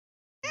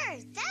Sure,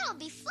 that'll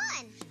be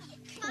fun.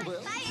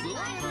 Well, Bye, so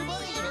long,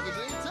 everybody. Have a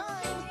great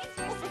time.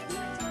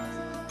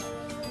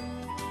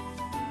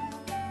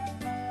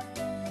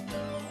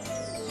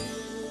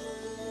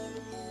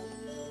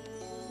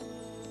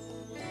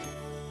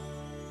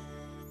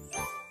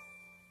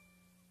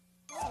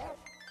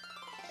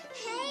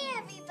 Hey,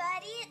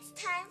 everybody. It's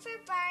time for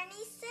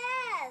Barney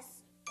Says.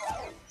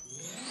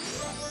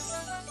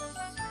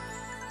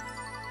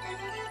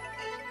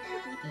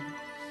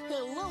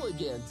 Hello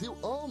again to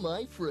all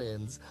my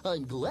friends.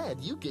 I'm glad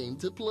you came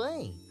to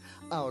play.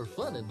 Our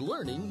fun and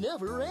learning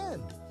never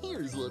end.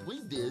 Here's what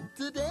we did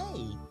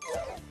today.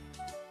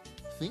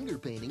 Finger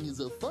painting is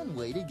a fun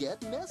way to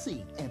get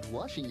messy, and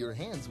washing your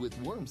hands with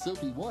warm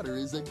soapy water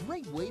is a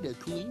great way to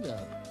clean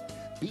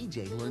up.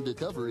 BJ learned to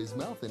cover his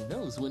mouth and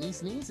nose when he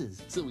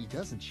sneezes so he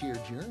doesn't share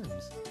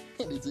germs.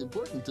 And it's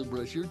important to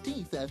brush your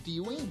teeth after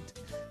you eat.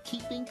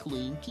 Keeping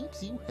clean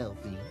keeps you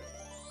healthy.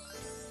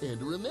 And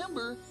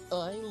remember,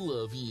 I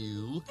love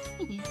you.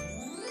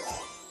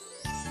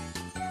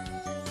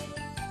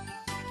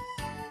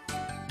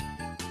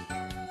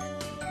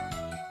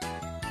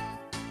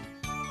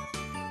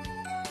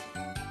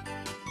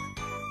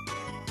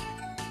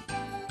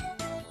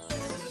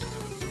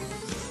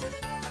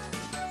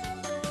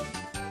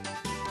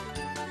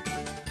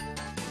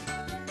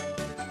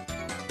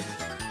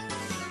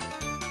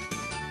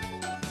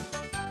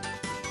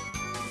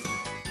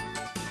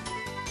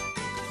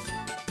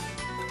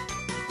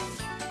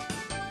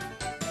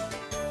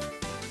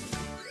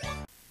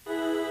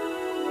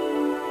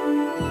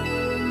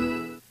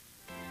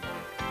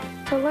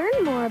 To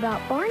learn more about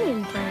Barney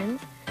and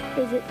Friends,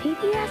 visit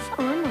PBS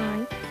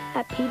online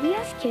at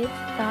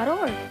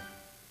pbskids.org.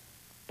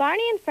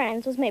 Barney and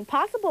Friends was made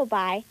possible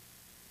by...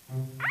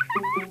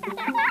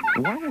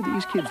 Why are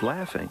these kids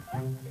laughing?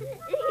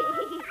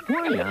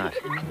 Why not?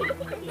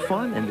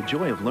 Fun and the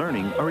joy of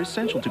learning are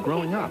essential to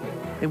growing up,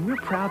 and we're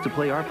proud to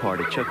play our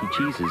part at Chuck E.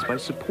 Cheese's by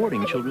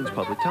supporting Children's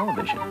Public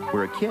Television,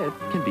 where a kid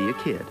can be a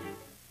kid.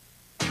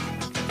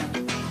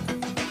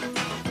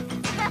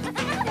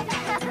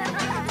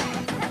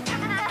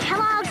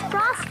 Kellogg's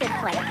Frosted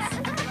Flakes,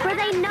 where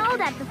they know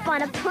that the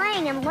fun of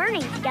playing and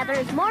learning together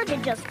is more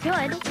than just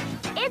good.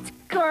 It's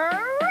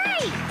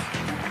great!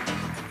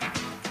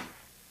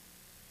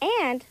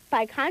 And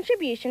by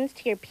contributions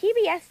to your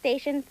PBS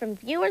station from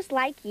viewers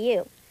like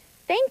you.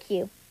 Thank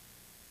you.